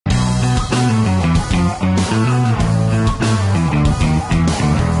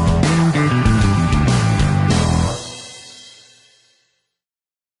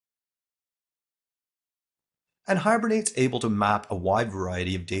And Hibernate's able to map a wide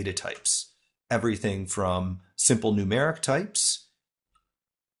variety of data types, everything from simple numeric types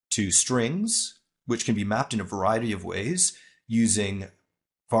to strings, which can be mapped in a variety of ways using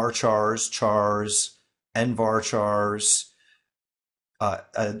varchars, chars, nvarchars,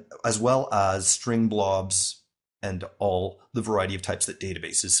 as well as string blobs and all the variety of types that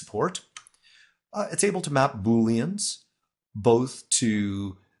databases support. It's able to map booleans, both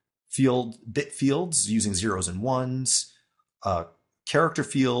to bit fields using zeros and ones, character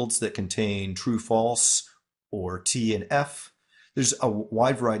fields that contain true, false, or T and F. There's a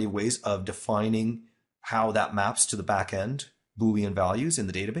wide variety of ways of defining how that maps to the back end Boolean values in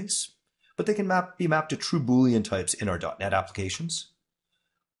the database, but they can be mapped to true Boolean types in our .NET applications.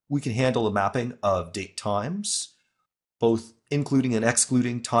 We can handle the mapping of date times, both including and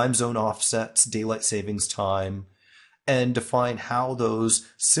excluding time zone offsets, daylight savings time, and define how those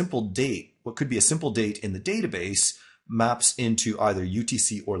what could be a simple date in the database, maps into either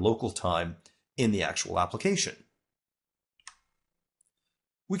UTC or local time in the actual application.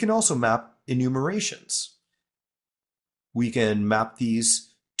 We can also map enumerations. We can map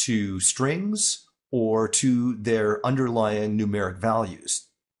these to strings or to their underlying numeric values,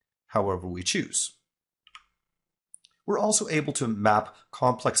 however we choose. We're also able to map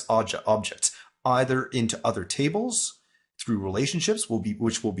complex objects either into other tables through relationships,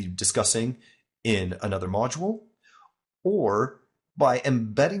 which we'll be discussing in another module, or by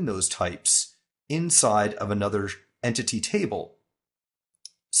embedding those types inside of another entity table,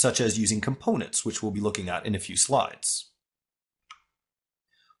 such as using components, which we'll be looking at in a few slides.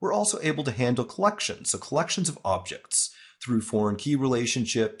 We're also able to handle collections, so collections of objects through foreign key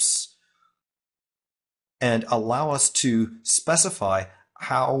relationships, and allow us to specify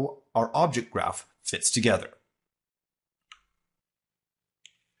how our object graph fits together.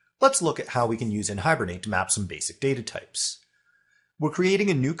 Let's look at how we can use NHibernate to map some basic data types. We're creating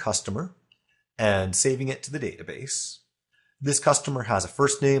a new customer and saving it to the database. This customer has a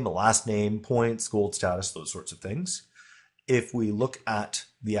first name, a last name, points, gold status, those sorts of things. If we look at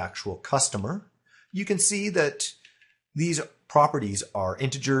the actual customer, you can see that these properties are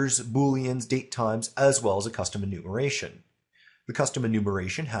integers, booleans, date times, as well as a custom enumeration. The custom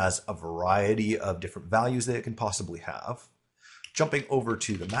enumeration has a variety of different values that it can possibly have. Jumping over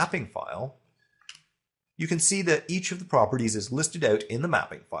to the mapping file, you can see that each of the properties is listed out in the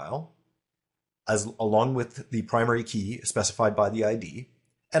mapping file, along with the primary key specified by the ID.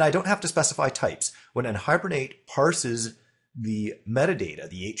 And I don't have to specify types. When NHibernate parses the metadata,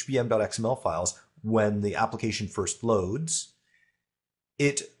 the hbm.xml files, when the application first loads,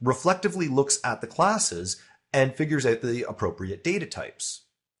 it reflectively looks at the classes and figures out the appropriate data types.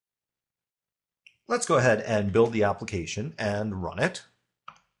 Let's go ahead and build the application and run it.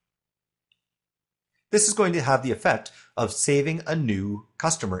 This is going to have the effect of saving a new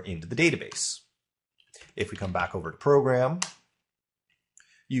customer into the database. If we come back over to Program,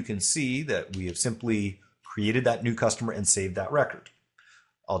 you can see that we have simply created that new customer and saved that record.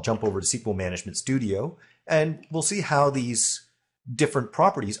 I'll jump over to SQL Management Studio, and we'll see how these different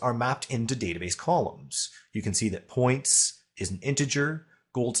properties are mapped into database columns. You can see that points is an integer,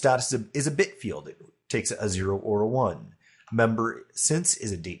 gold status is a bit field. It takes a 0 or a 1. Member since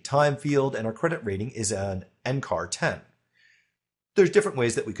is a date time field, and our credit rating is an NChar 10. There's different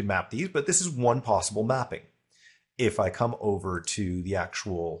ways that we could map these, but this is one possible mapping. If I come over to the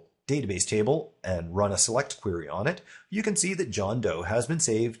actual database table and run a select query on it, you can see that John Doe has been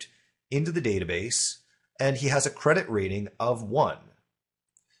saved into the database, and he has a credit rating of 1.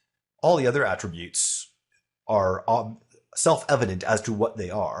 All the other attributes are self-evident as to what they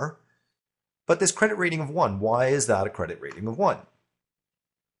are, but this credit rating of 1, why is that a credit rating of 1?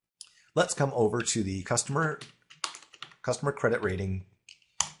 Let's come over to the customer credit rating,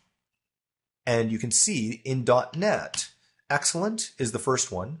 and you can see in .NET, excellent is the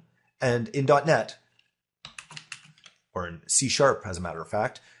first one, and in .NET, or in C# as a matter of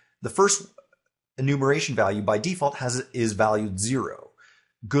fact, the first enumeration value by default is valued 0.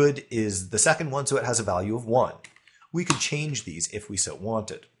 Good is the second one, so it has a value of 1. We could change these if we so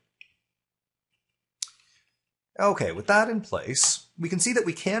wanted. Okay, with that in place, we can see that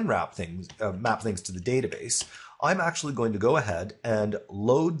we can map things to the database. I'm actually going to go ahead and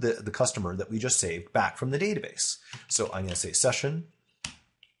load the customer that we just saved back from the database. So I'm going to say session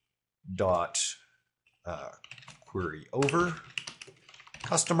dot query over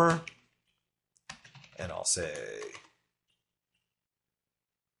customer, and I'll say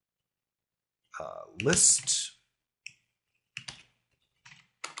list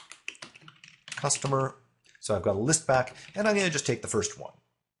customer. So I've got a list back, and I'm going to just take the first one.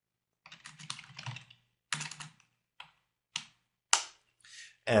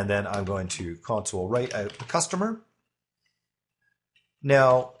 And then I'm going to console write out the customer.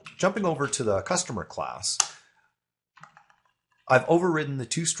 Now, jumping over to the customer class, I've overridden the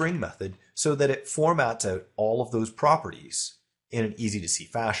toString method so that it formats out all of those properties in an easy to see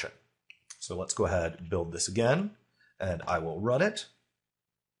fashion. So let's go ahead and build this again, and I will run it.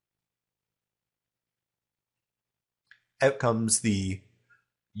 Out comes the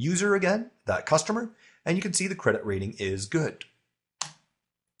user again, that customer, and you can see the credit rating is good.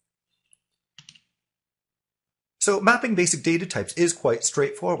 So mapping basic data types is quite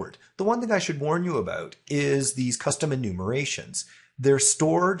straightforward. The one thing I should warn you about is these custom enumerations. They're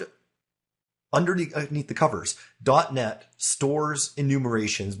stored underneath the covers. .NET stores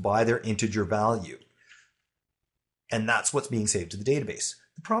enumerations by their integer value. And that's what's being saved to the database.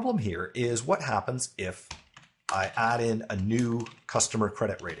 The problem here is what happens if I add in a new customer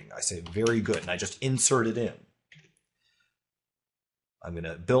credit rating. I say very good, and I just insert it in. I'm going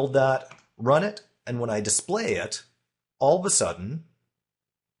to build that, run it, and when I display it, all of a sudden,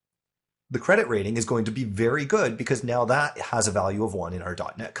 the credit rating is going to be very good because now that has a value of 1 in our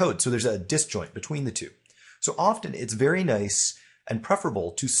 .NET code. So there's a disjoint between the two. So often it's very nice and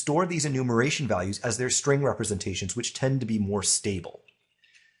preferable to store these enumeration values as their string representations, which tend to be more stable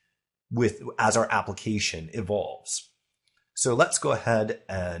as our application evolves. So let's go ahead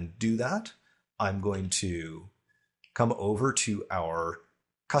and do that. I'm going to come over to our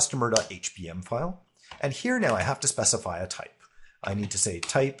customer.hpm file. And here now I have to specify a type. I need to say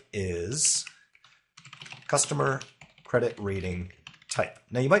type is customer credit rating type.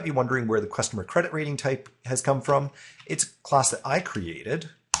 Now you might be wondering where the customer credit rating type has come from. It's a class that I created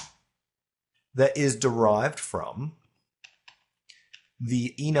that is derived from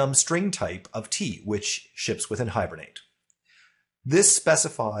the enum string type of T, which ships within Hibernate. This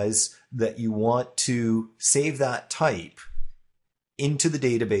specifies that you want to save that type into the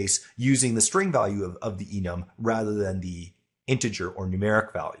database using the string value of the enum rather than the integer or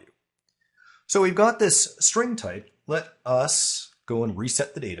numeric value. So we've got this string type. Let us go and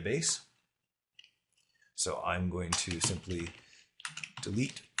reset the database. So I'm going to simply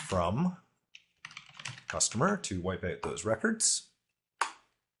delete from customer to wipe out those records.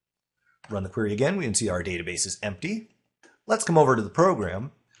 Run the query again. We can see our database is empty. Let's come over to the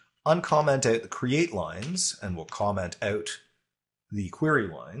program, uncomment out the create lines, and we'll comment out the query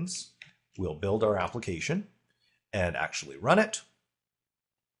lines. We'll build our application and actually run it.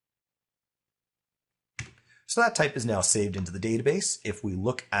 So that type is now saved into the database. If we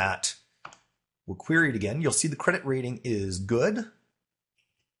look at, we'll query it again, you'll see the credit rating is good.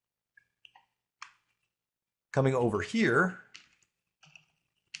 Coming over here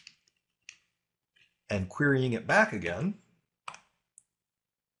and querying it back again,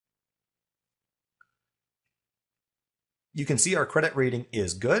 you can see our credit rating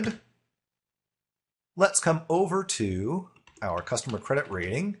is good. Let's come over to our customer credit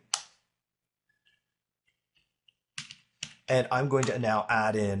rating. And I'm going to now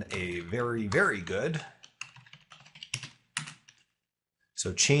add in a very, very good.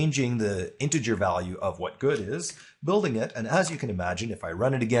 So changing the integer value of what good is, building it, and as you can imagine, if I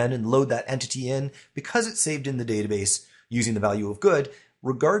run it again and load that entity in, because it's saved in the database using the value of good,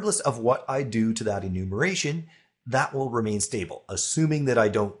 regardless of what I do to that enumeration, that will remain stable, assuming that I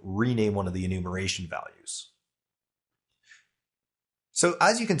don't rename one of the enumeration values. So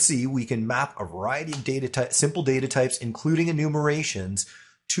as you can see, we can map a variety of simple data types, including enumerations,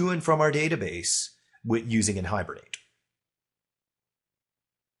 to and from our database using NHibernate.